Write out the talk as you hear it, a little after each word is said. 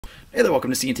Hey there,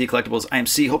 welcome to CNT Collectibles. I am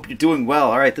C. Hope you're doing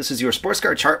well. All right, this is your sports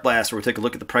card chart blast where we take a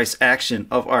look at the price action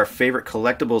of our favorite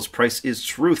collectibles. Price is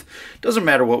truth. Doesn't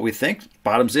matter what we think.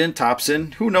 Bottoms in, tops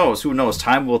in. Who knows? Who knows?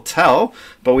 Time will tell.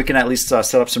 But we can at least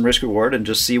set up some risk reward and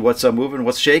just see what's moving,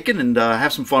 what's shaking, and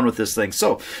have some fun with this thing.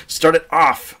 So, start it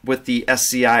off with the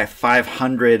SCI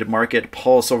 500 market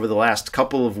pulse over the last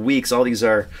couple of weeks. All these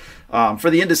are for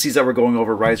the indices that we're going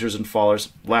over, risers and fallers,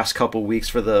 last couple weeks.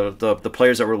 For the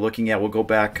players that we're looking at, we'll go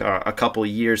back a couple of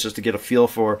years just to get a feel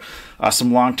for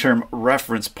some long-term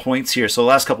reference points here. So the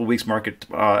last couple of weeks market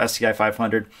SCI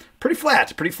 500, pretty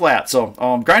flat.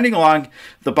 So grinding along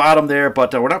the bottom there,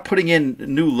 but we're not putting in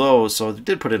new lows. So we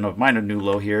did put in a minor new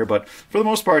low here, but for the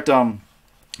most part,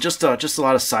 just a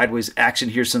lot of sideways action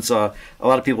here since a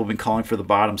lot of people have been calling for the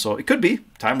bottom. So it could be.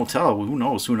 Time will tell. Who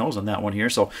knows? Who knows on that one here?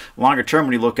 So longer term,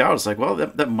 when you look out, it's like, well,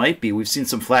 that might be. We've seen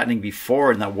some flattening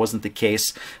before, and that wasn't the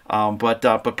case. But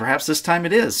perhaps this time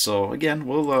it is. So again,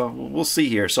 we'll see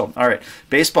here. So all right,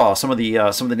 baseball. Some of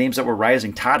the names that were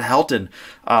rising. Todd Helton,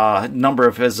 number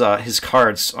of his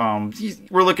cards.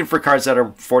 We're looking for cards that are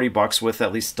 $40 with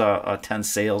at least 10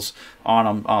 sales on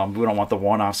them. We don't want the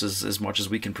one-offs as much as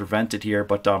we can prevent it here.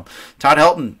 But Todd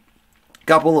Helton,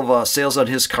 couple of sales on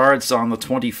his cards on the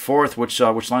 24th, which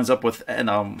lines up with an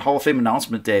Hall of Fame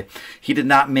announcement day. He did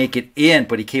not make it in,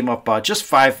 but he came up just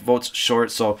 5 votes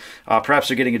short. So perhaps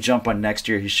they're getting a jump on next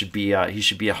year. He should be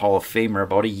a Hall of Famer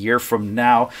about a year from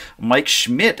now. Mike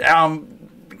Schmidt.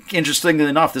 Interestingly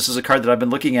enough, this is a card that I've been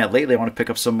looking at lately. I want to pick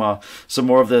up some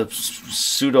more of the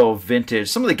pseudo vintage.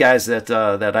 Some of the guys that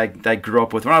I grew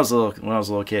up with when I was a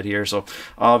little kid here. So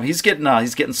he's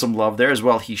getting some love there as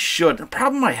well. He should. The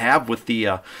problem I have with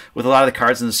a lot of the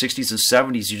cards in the 60s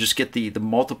and 70s, you just get the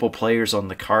multiple players on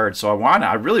the card. So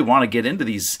I really want to get into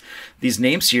these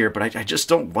names here, but I just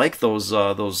don't like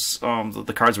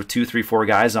the cards with 2, 3, 4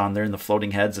 guys on there and the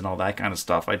floating heads and all that kind of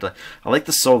stuff. I like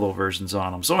the solo versions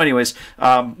on them. So anyways.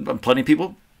 Plenty of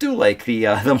people do like the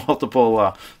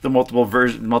multiple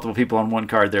people on one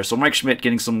card there. So Mike Schmidt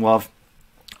getting some love.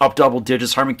 Up double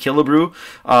digits. Harmon Killebrew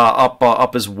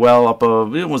up as well. Up what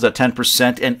was that,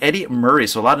 10%? And Eddie Murray.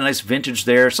 So a lot of nice vintage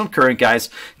there. Some current guys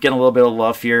getting a little bit of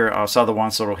love here. Saw the Juan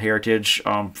Soto Heritage.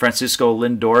 Francisco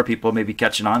Lindor. People may be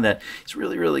catching on that he's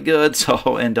really good.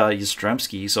 So and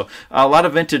Yastrzemski. So a lot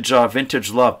of vintage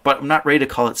love. But I'm not ready to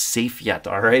call it safe yet.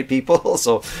 All right, people.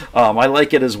 So I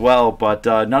like it as well. But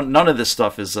none of this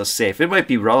stuff is safe. It might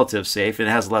be relative safe. It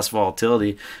has less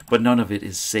volatility, but none of it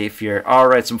is safe here. All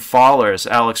right, some fallers.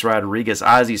 Alex Rodriguez,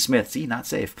 Ozzie Smith, see, not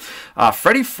safe.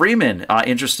 Freddie Freeman,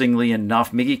 interestingly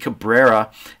enough, Miggy Cabrera,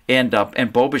 and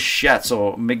Bo Bichette.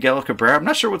 So Miguel Cabrera, I'm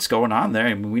not sure what's going on there.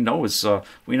 I mean, we know what's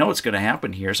going to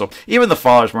happen here. So even the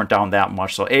fallers weren't down that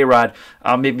much. So A-Rod,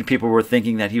 maybe people were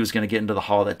thinking that he was going to get into the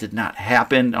Hall. That did not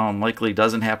happen. Likely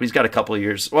doesn't happen. He's got a couple of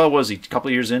years. Well, was he a couple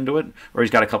of years into it, or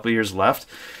he's got a couple of years left?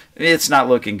 It's not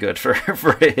looking good for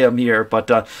him here. But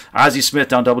Ozzie Smith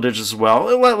down double digits as well.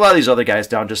 A lot of these other guys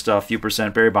down just a few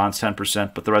percent. Barry Bonds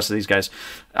 10%, but the rest of these guys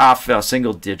off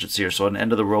single digits here. So an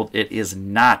end of the world it is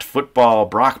not. Football,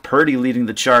 Brock Purdy leading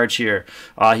the charge here.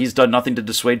 He's done nothing to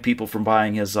dissuade people from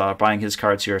buying his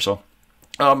cards here. So.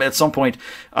 At some point,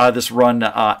 this run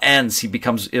ends. He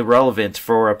becomes irrelevant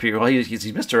for a period. Well, he's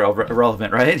Mr.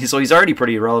 Irrelevant, right? So he's already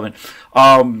pretty irrelevant.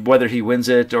 Whether he wins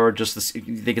it or just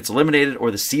he gets eliminated or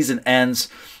the season ends,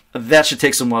 that should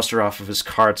take some luster off of his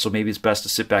card, so maybe it's best to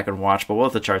sit back and watch. But we'll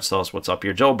let the charts tell us what's up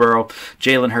here. Joe Burrow,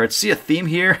 Jalen Hurts. See a theme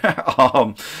here?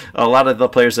 A lot of the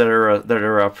players that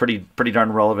are pretty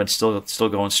darn relevant still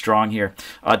going strong here.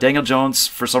 Daniel Jones,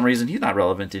 for some reason, he's not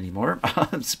relevant anymore.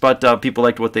 But people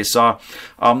liked what they saw.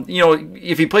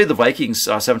 If he played the Vikings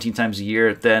 17 times a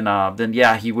year, then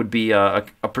yeah, he would be a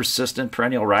persistent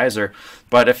perennial riser.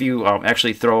 But if you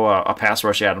actually throw a pass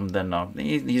rush at him, then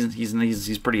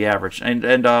he's pretty average.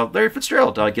 And Larry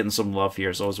Fitzgerald getting some love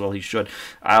here, so as well he should.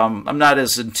 I'm not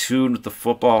as in tune with the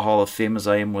Football Hall of Fame as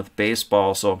I am with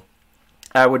baseball, so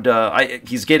I would.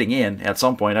 He's getting in at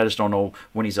some point. I just don't know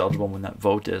when he's eligible, when that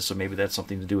vote is. So maybe that's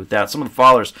something to do with that. Some of the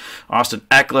fallers: Austin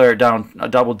Eckler down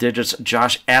double digits.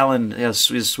 Josh Allen has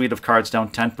his suite of cards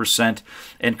down 10%,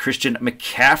 and Christian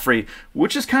McCaffrey,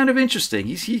 which is kind of interesting.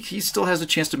 He still has a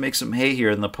chance to make some hay here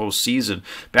in the postseason.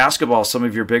 Basketball: some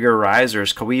of your bigger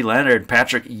risers: Kawhi Leonard,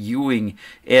 Patrick Ewing,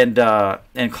 and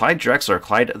Clyde Drexler,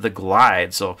 Clyde the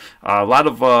Glide. So a lot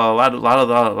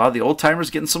of the old timers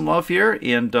getting some love here,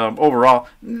 and overall.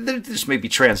 They just may be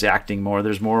transacting more.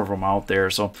 There's more of them out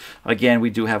there. So, again, we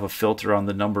do have a filter on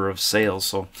the number of sales.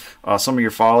 So, some of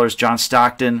your followers, John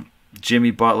Stockton,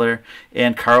 Jimmy Butler,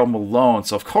 and Karl Malone.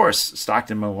 So, of course,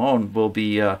 Stockton Malone will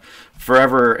be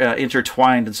forever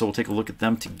intertwined, and so we'll take a look at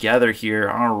them together here.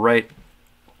 All right.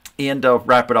 And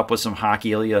wrap it up with some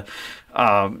hockey. Ilya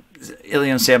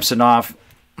Samsonov,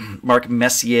 Mark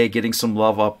Messier getting some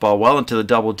love up well into the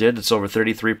double digits, over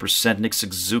 33%. Nick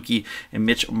Suzuki and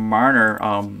Mitch Marner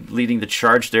leading the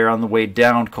charge there on the way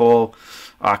down. Cole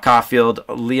Caulfield,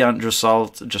 Leon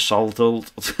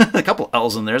Draisaitl, a couple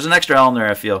L's in there. There's an extra L in there,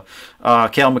 I feel.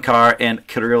 Cale Makar and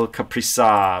Kirill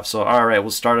Kaprizov. So, all right, we'll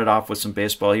start it off with some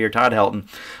baseball here. Todd Helton.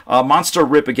 Monster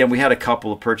Rip, again, we had a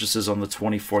couple of purchases on the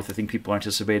 24th. I think people are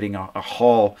anticipating a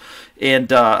haul and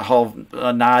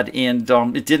nod, and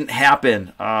it didn't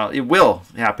happen. It will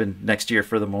happen next year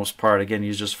for the most part. Again,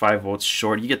 he's just 5 votes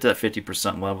short. You get to that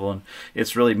 50% level, and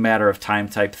it's really a matter of time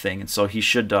type thing. And so he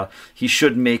should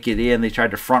make it in. They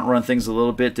tried to front run things a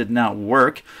little bit, did not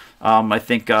work. I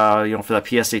think for that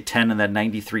PSA 10 and that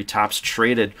 93 tops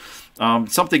traded,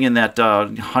 something in that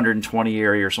 120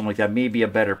 area or something like that may be a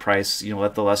better price.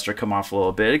 Let the Lester come off a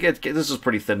little bit. This is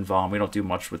pretty thin volume. We don't do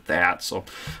much with that. So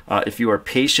if you are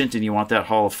patient and you want that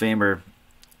Hall of Famer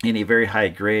in a very high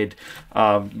grade,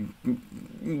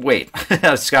 wait.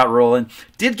 Scott Rowland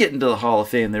did get into the Hall of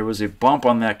Fame. There was a bump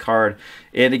on that card,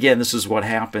 and again, this is what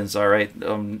happens. All right,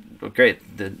 great.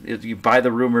 You buy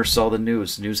the rumor, sell the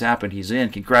news. News happened. He's in.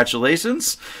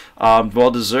 Congratulations, well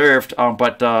deserved.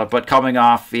 But coming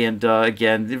off, and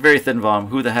again, very thin volume.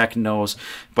 Who the heck knows?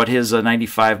 But his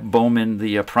 95 Bowman,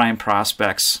 the prime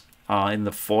prospects. In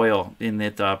the foil in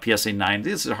that PSA 9,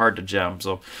 this is hard to gem.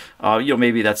 So,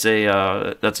 maybe that's a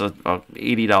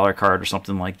 $80 card or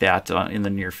something like that in the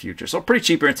near future. So, pretty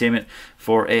cheap entertainment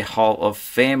for a Hall of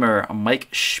Famer. Mike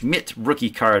Schmidt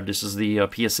rookie card. This is the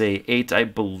PSA 8, I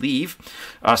believe,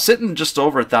 sitting just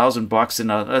over $1,000,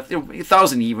 and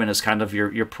 1,000 even is kind of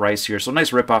your price here. So,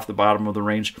 nice rip off the bottom of the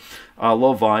range,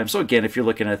 low volume. So, again, if you're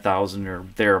looking at 1,000 or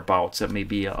thereabouts, that may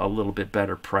be a little bit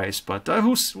better price. But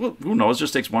who knows? It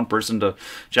just takes one person to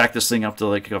jack this thing up to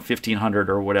like 1,500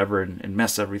 or whatever and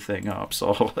mess everything up.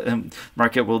 So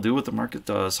market will do what the market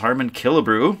does. Harmon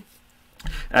Killebrew,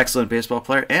 excellent baseball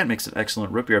player and makes an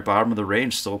excellent rookie at bottom of the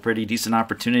range. Still a pretty decent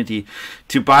opportunity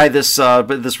to buy this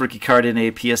rookie card in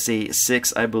a PSA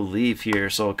 6, I believe,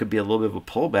 here. So it could be a little bit of a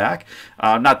pullback.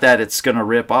 Not that it's going to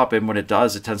rip up, and when it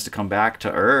does, it tends to come back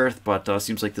to earth. But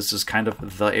seems like this is kind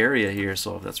of the area here.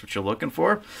 So if that's what you're looking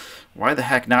for, why the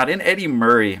heck not? And Eddie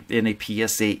Murray in a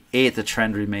PSA 8. The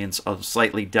trend remains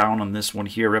slightly down on this one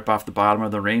here. Rip off the bottom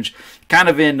of the range, kind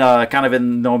of in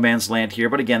no man's land here.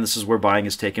 But again, this is where buying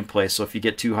is taking place. So if you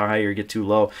get too high or you get too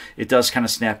low, it does kind of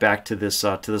snap back to this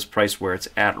price where it's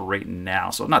at right now.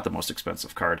 So not the most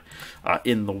expensive card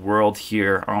in the world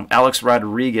here. Alex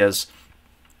Rodriguez,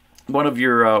 one of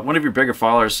your bigger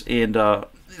followers, and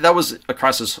that was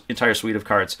across this entire suite of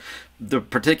cards.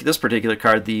 This particular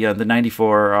card, the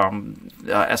 94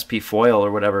 SP foil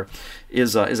or whatever,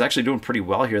 is actually doing pretty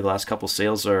well here. The last couple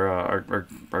sales are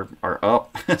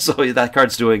up, so that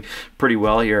card's doing pretty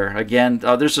well here. Again,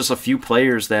 there's just a few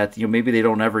players that maybe they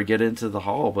don't ever get into the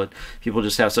Hall, but people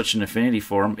just have such an affinity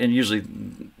for them, and usually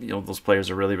those players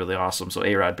are really, really awesome. So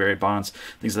A-Rod, Barry Bonds,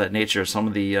 things of that nature, some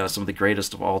of the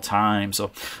greatest of all time.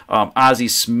 So Ozzie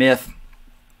Smith.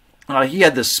 He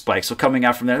had this spike, so coming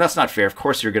out from there, that's not fair. Of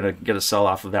course, you're going to get a sell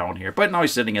off of that one here. But now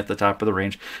he's sitting at the top of the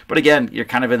range. But again, you're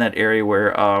kind of in that area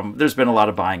where there's been a lot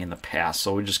of buying in the past.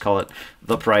 So we just call it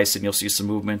the price, and you'll see some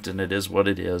movement, and it is what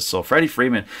it is. So Freddie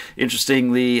Freeman,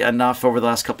 interestingly enough, over the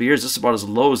last couple of years, this is about as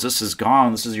low as this has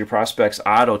gone. This is your Prospects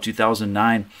Auto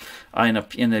 2009 in a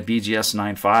BGS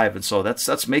 9.5. And so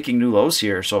that's making new lows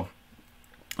here. So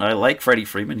I like Freddie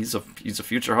Freeman. He's a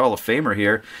future Hall of Famer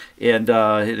here, and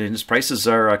his prices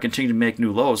are continuing to make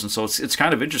new lows. And so it's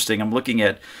kind of interesting. I'm looking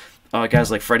at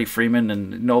guys like Freddie Freeman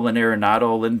and Nolan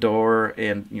Arenado, Lindor,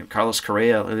 and Carlos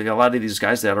Correa. A lot of these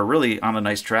guys that are really on a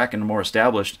nice track and more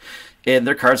established, and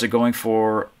their cards are going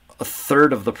for a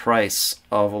third of the price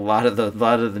of a lot of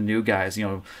the new guys.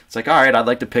 It's like, all right, I'd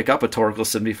like to pick up a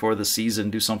Torkelson before the season,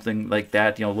 do something like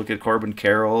that. Look at Corbin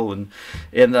Carroll and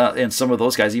some of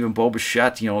those guys, even Bo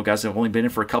Bichette. Guys that have only been in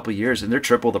for a couple of years, and they're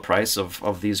triple the price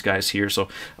of these guys here. So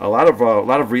a lot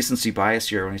of recency bias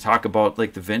here when you talk about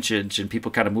like the vintage and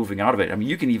people kind of moving out of it. I mean,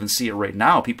 you can even see it right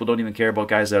now. People don't even care about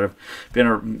guys that have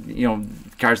been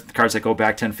cards that go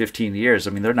back 10, 15 years. I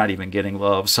mean, they're not even getting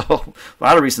love. So a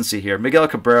lot of recency here. Miguel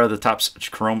Cabrera, the top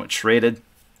chrome traded.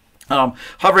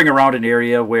 Hovering around an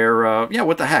area where,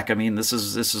 what the heck? I mean, this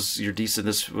is your decent.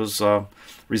 This was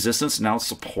resistance, now it's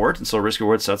support, and so risk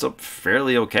reward sets up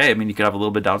fairly okay. I mean, you could have a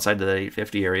little bit downside to that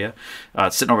 850 area.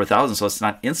 It's sitting over 1,000, so it's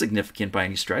not insignificant by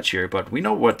any stretch here, but we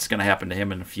know what's going to happen to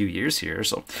him in a few years here.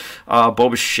 So Bo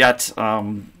Bichette,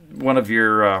 one of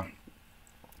your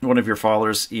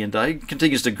followers, and he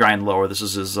continues to grind lower. This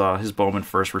is his Bowman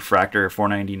first refractor,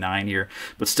 499 here,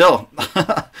 but still,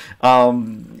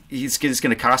 he's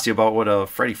going to cost you about what a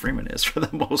Freddie Freeman is for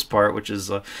the most part, which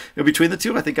is between the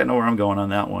two. I think I know where I'm going on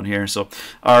that one here. So,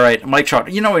 all right, Mike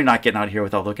Trout. You know you're not getting out of here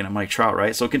without looking at Mike Trout,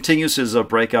 right? So continues his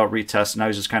breakout retest. Now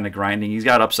he's just kind of grinding. He's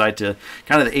got upside to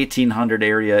kind of the 1800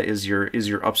 area is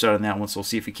your upside on that one. So we'll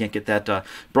see if we can't get that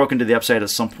broken to the upside at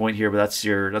some point here. But that's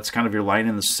kind of your line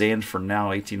in the sand for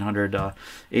now.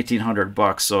 1800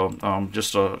 bucks, so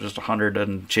just 100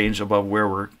 and change above where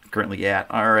we're currently at.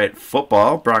 All right,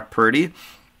 football, Brock Purdy.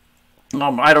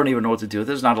 I don't even know what to do.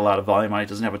 There's not a lot of volume on it.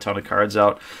 Doesn't have a ton of cards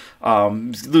out.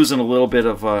 Losing a little bit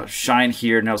of shine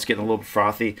here. Now it's getting a little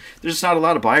frothy. There's just not a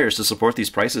lot of buyers to support these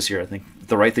prices here. I think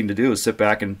the right thing to do is sit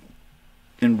back and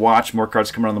watch more cards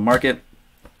come on the market.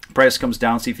 Price comes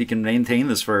down, see if you can maintain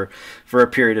this for a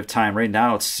period of time. Right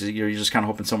now, it's you're just kind of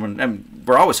hoping someone, and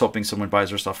we're always hoping someone buys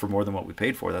our stuff for more than what we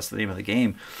paid for. That's the name of the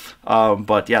game.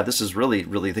 But yeah, this is really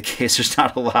the case. There's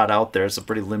not a lot out there. It's a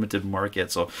pretty limited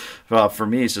market. So for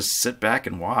me, it's just sit back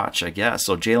and watch, I guess.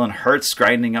 So Jalen Hurts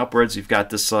grinding upwards. You've got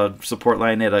this support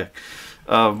line at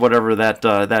whatever that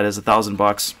is,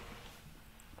 $1,000.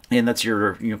 And that's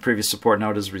your previous support.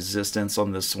 Now it is resistance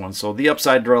on this one. So the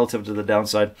upside relative to the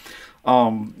downside,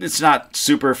 it's not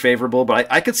super favorable, but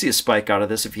I could see a spike out of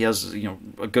this if he has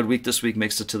a good week this week,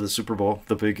 makes it to the Super Bowl,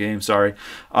 the big game. Sorry,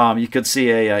 you could see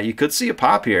a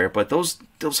pop here, but those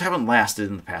haven't lasted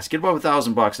in the past. Get above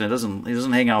 $1,000 and it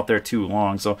doesn't hang out there too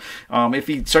long. So if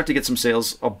you start to get some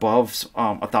sales above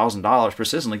 $1,000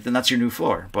 persistently, then that's your new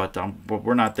floor. But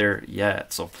we're not there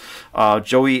yet. So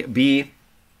Joey B.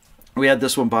 We had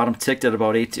this one bottom ticked at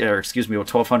about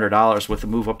 $1,200 with a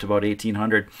move up to about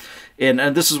 $1,800,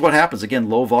 and this is what happens again.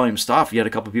 Low volume stuff. You had a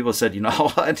couple of people that said,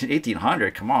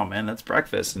 $1,800, come on, man, that's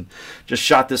breakfast, and just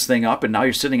shot this thing up, and now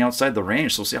you're sitting outside the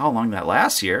range. So we'll see how long that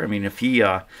lasts here. I mean, if he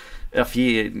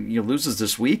loses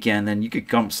this weekend, then you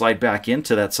could slide back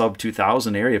into that sub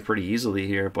 2,000 area pretty easily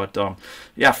here. But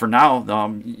yeah, for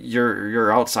now,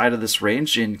 you're outside of this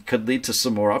range and could lead to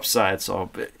some more upside. So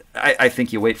I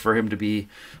think you wait for him to be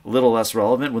a little less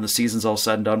relevant when the season's all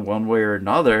said and done, one way or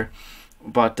another.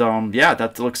 But yeah,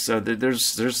 that looks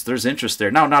there's interest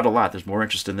there. Now, not a lot. There's more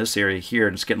interest in this area here,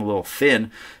 and it's getting a little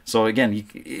thin. So again,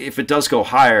 if it does go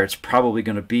higher, it's probably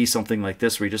going to be something like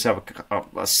this, where you just have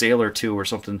a sale or two or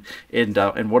something, and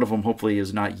one of them hopefully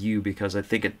is not you, because I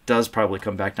think it does probably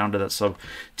come back down to that sub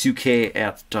 2K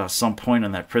at some point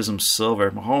on that Prism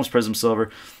Silver, Mahomes Prism Silver.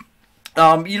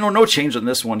 No change on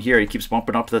this one here. He keeps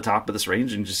bumping up to the top of this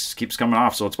range and just keeps coming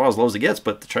off. So it's about as low as it gets,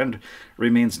 but the trend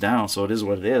remains down. So it is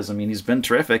what it is. I mean, he's been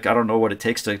terrific. I don't know what it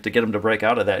takes to get him to break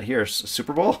out of that here.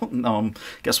 Super Bowl?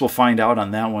 Guess we'll find out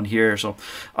on that one here. So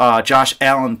Josh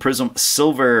Allen, Prism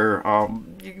Silver,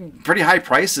 pretty high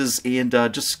prices, and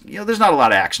just, there's not a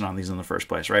lot of action on these in the first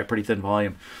place, right? Pretty thin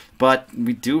volume. But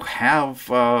we do have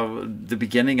the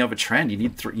beginning of a trend. You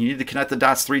need to connect the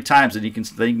dots 3 times, and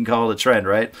then you can call it a trend,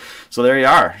 right? So there you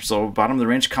are. So bottom of the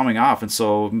range coming off, and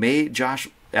so may Josh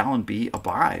Allen be a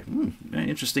buy?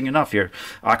 Interesting enough here.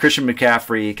 Christian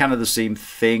McCaffrey, kind of the same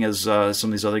thing as some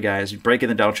of these other guys. You're breaking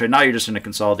the downtrend. Now you're just in a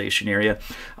consolidation area.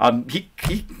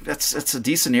 That's a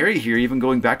decent area here, even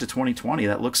going back to 2020.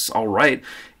 That looks all right,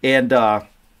 and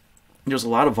there's a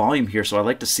lot of volume here, so I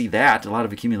like to see that, a lot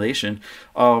of accumulation.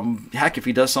 Heck, if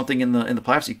he does something in the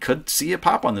playoffs, you could see a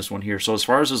pop on this one here. So as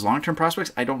far as his long-term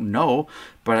prospects, I don't know,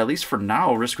 but at least for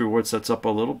now, risk-reward sets up a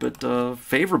little bit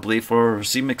favorably for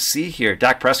C McC here.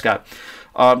 Dak Prescott.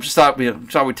 Just thought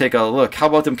we'd take a look. How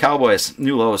about them Cowboys?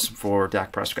 New lows for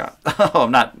Dak Prescott. I'm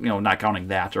not counting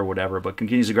that or whatever, but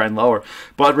continues to grind lower.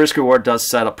 But risk reward does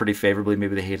set up pretty favorably.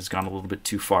 Maybe the hate has gone a little bit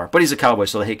too far, but he's a Cowboy,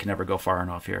 so the hate can never go far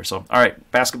enough here. So all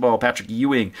right, basketball. Patrick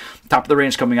Ewing, top of the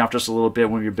range, coming off just a little bit.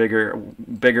 One of your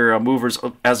bigger movers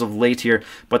as of late here,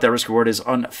 but that risk reward is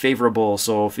unfavorable.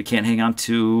 So if you can't hang on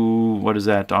to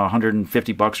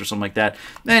 $150 or something like that,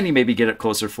 then you maybe get it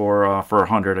closer for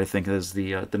 100. I think is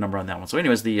the number on that one. So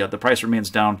anyways, the price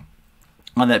remains down.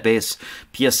 on that base.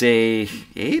 PSA 8,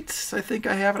 I think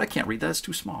I have it. I can't read that. It's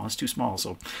too small. It's too small.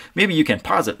 So maybe you can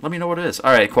pause it. Let me know what it is.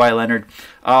 All right, Kawhi Leonard.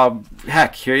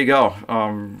 Heck, here you go.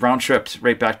 Round tripped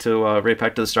right back to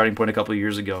the starting point a couple of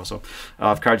years ago. So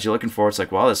if cards you're looking for, it's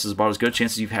like, well, this is about as good a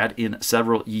chance as you've had in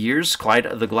several years.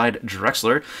 Clyde the Glide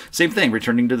Drexler. Same thing.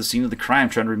 Returning to the scene of the crime.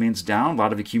 Trend remains down. A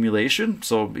lot of accumulation.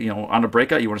 So, on a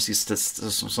breakout, you want to see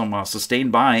some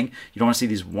sustained buying. You don't want to see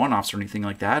these one-offs or anything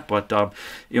like that. But,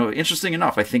 interesting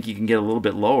enough, I think you can get a little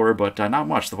bit lower, but not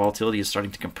much. The volatility is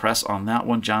starting to compress on that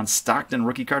one. John Stockton,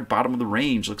 rookie card, bottom of the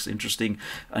range, looks interesting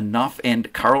enough.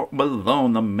 And Karl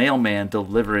Malone, the mailman,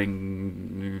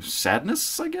 delivering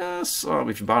sadness, I guess.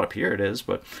 If you bought up here, it is.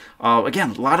 But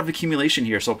again, a lot of accumulation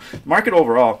here. So market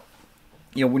overall,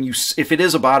 if it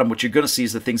is a bottom, what you're going to see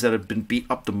is the things that have been beat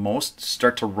up the most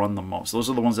start to run the most. Those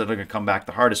are the ones that are going to come back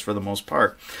the hardest for the most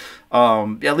part.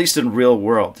 At least in real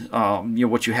world,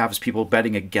 what you have is people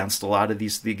betting against a lot of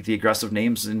the aggressive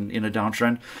names in a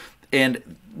downtrend.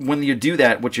 And when you do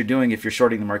that, what you're doing, if you're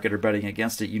shorting the market or betting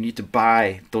against it, you need to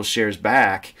buy those shares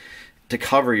back to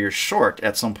cover your short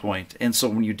at some point. And so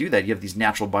when you do that, you have these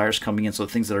natural buyers coming in. So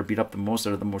the things that are beat up the most,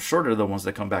 that are the most short, are the ones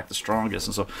that come back the strongest.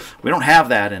 And so we don't have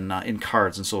that in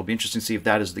cards. And so it'll be interesting to see if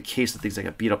that is the case, the things that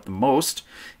got beat up the most,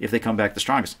 if they come back the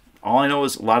strongest. All I know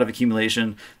is a lot of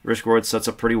accumulation. Risk reward sets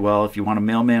up pretty well. If you want a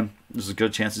mailman, there's as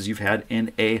good chances you've had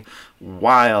in a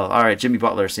while. All right, Jimmy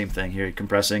Butler, same thing here,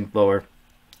 compressing lower.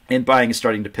 And buying is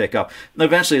starting to pick up. And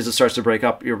eventually, as it starts to break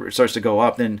up, it starts to go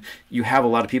up, then you have a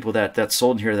lot of people that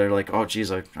sold in here that are like, oh, geez,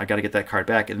 I got to get that card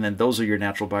back. And then those are your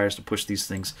natural buyers to push these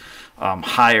things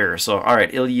higher. So, all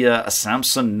right, Ilya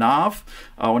Samsonov,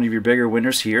 one of your bigger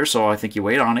winners here. So I think you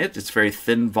wait on it. It's very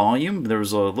thin volume. There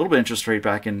was a little bit of interest rate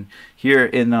back in here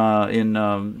in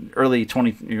early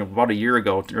 20, about a year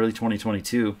ago, early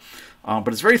 2022. But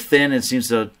it's very thin. It seems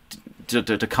to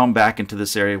come back into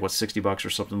this area, what, $60 or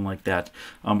something like that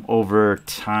over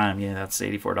time. Yeah, that's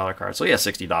 $84 card. So yeah,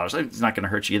 $60. It's not going to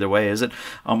hurt you either way, is it?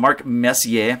 Mark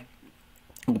Messier,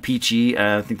 Peachy.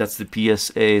 I think that's the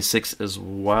PSA 6 as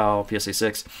well. PSA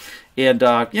 6. And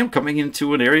coming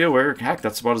into an area where, heck,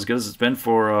 that's about as good as it's been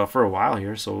for a while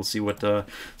here. So we'll see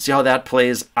how that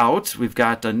plays out. We've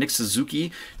got Nick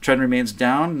Suzuki. Trend remains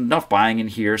down. Enough buying in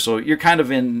here. So you're kind of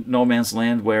in no man's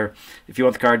land where if you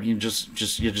want the card, you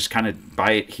just kind of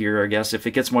buy it here, I guess. If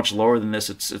it gets much lower than this,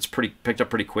 it's pretty picked up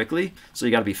pretty quickly. So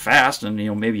you got to be fast, and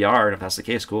maybe you are. And if that's the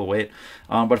case, cool, wait.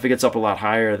 But if it gets up a lot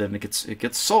higher, then it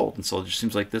gets sold. And so it just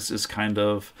seems like this is kind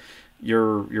of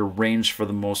your range for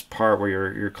the most part,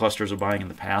 where your clusters of buying in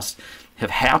the past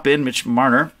have happened. Mitch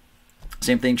Marner,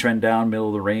 same thing, trend down, middle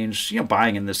of the range,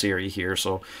 buying in this area here.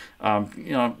 So,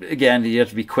 again, you have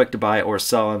to be quick to buy or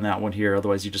sell on that one here.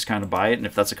 Otherwise, you just kind of buy it, and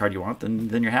if that's a card you want,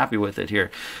 then you're happy with it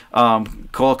here.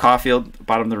 Cole Caulfield,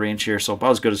 bottom of the range here. So about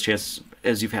as good a chance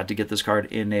as you've had to get this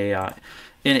card in a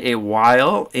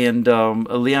while. And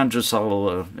Leon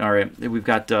Drusilla, all right, we've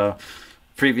got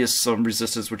previous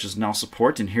resistance, which is now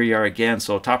support, and here you are again.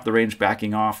 So top of the range,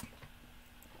 backing off.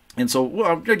 And so,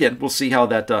 well, again, we'll see how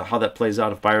that plays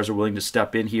out, if buyers are willing to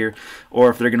step in here,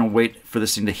 or if they're going to wait for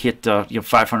this thing to hit $500,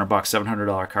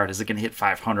 $700 card. Is it going to hit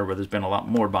 500, where there's been a lot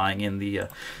more buying in the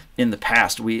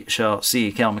past? We shall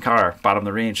see. Cal McCarr, bottom of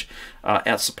the range,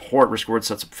 at support. Risk reward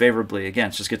sets up favorably. Again,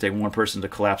 it's just going to take one person to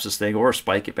collapse this thing or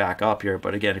spike it back up here.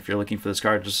 But again, if you're looking for this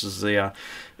card, this is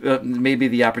maybe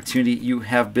the opportunity you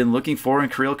have been looking for. In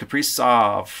Kirill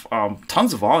Kaprizov,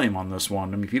 tons of volume on this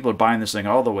one. I mean, people are buying this thing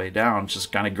all the way down,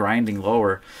 just kind of grinding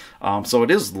lower. So it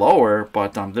is lower,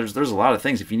 but there's a lot of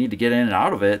things. If you need to get in and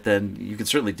out of it, then you can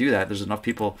certainly do that. There's enough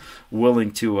people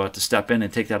willing to step in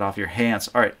and take that off your hands.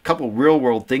 All right, a couple real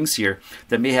world things here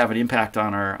that may have an impact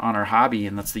on our hobby,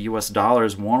 and that's the U.S. dollar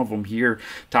is one of them here.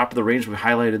 Top of the range, we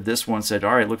highlighted this one, said,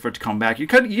 all right, look for it to come back. You're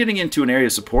kind of getting into an area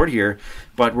of support here,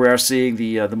 but we are seeing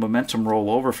the momentum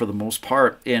roll over for the most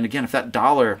part. And again, if that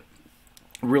dollar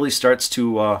really starts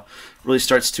to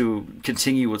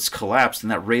continue its collapse,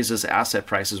 and that raises asset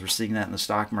prices. We're seeing that in the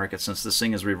stock market since this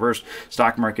thing is reversed.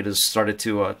 Stock market has started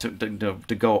to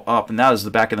go up, and that was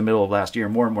the back in the middle of last year.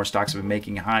 More and more stocks have been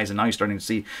making highs, and now you're starting to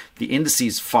see the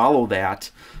indices follow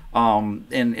that.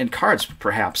 And cards,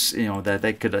 perhaps, that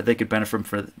they could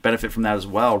benefit from that as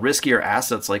well. Riskier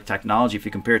assets like technology, if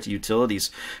you compare it to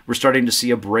utilities, we're starting to see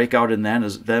a breakout in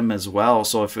them as well.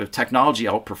 So if technology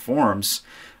outperforms,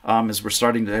 as we're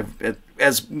starting to have,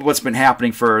 as what's been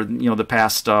happening for the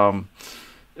past a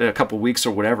couple weeks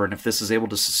or whatever, and if this is able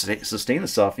to sustain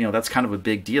itself, that's kind of a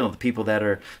big deal. The people that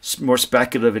are more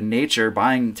speculative in nature,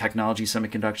 buying technology,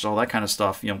 semiconductors, all that kind of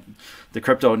stuff, the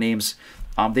crypto names,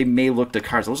 they may look to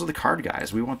cards. Those are the card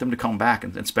guys. We want them to come back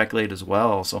and speculate as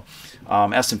well. So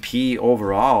S&P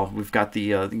overall, we've got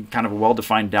the kind of a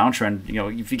well-defined downtrend. You know,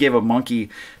 if you gave a monkey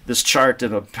this chart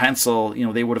and a pencil, you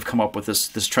know, they would have come up with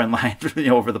this trend line, you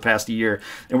know, over the past year,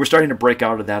 and we're starting to break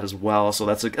out of that as well. So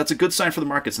that's a good sign for the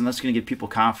markets, and that's going to give people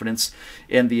confidence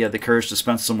and the courage to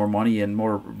spend some more money in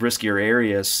more riskier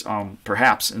areas,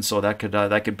 perhaps. And so that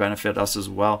could benefit us as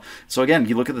well. So again,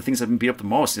 you look at the things that have been beat up the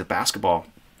most, you know, basketball.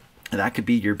 That could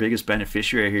be your biggest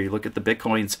beneficiary here. You look at the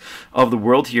Bitcoins of the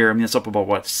world here. I mean, it's up about,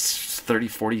 what, 30,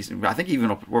 40, I think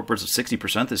even upwards of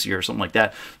 60% this year or something like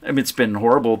that. I mean, it's been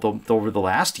horrible over the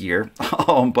last year,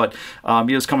 but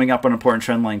it was coming up an important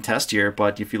trend line test here.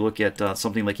 But if you look at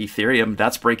something like Ethereum,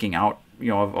 that's breaking out, you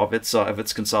know, of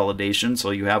its consolidation.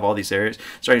 So you have all these areas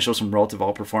starting to show some relative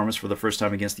outperformance for the first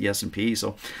time against the S&P.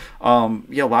 So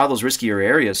yeah, a lot of those riskier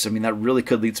areas, I mean, that really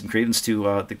could lead some credence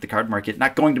to the card market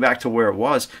not going back to where it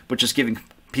was, but just giving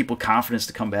people confidence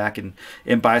to come back and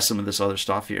buy some of this other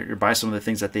stuff here, or buy some of the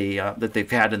things that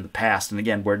they've had in the past. And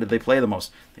again, where did they play the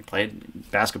most? They played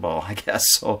basketball, I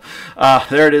guess. So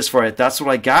there it is for it. That's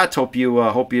what I got. Hope you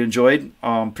enjoyed.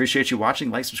 Appreciate you watching.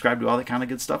 Like, subscribe, do all that kind of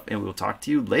good stuff, and we'll talk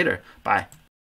to you later. Bye.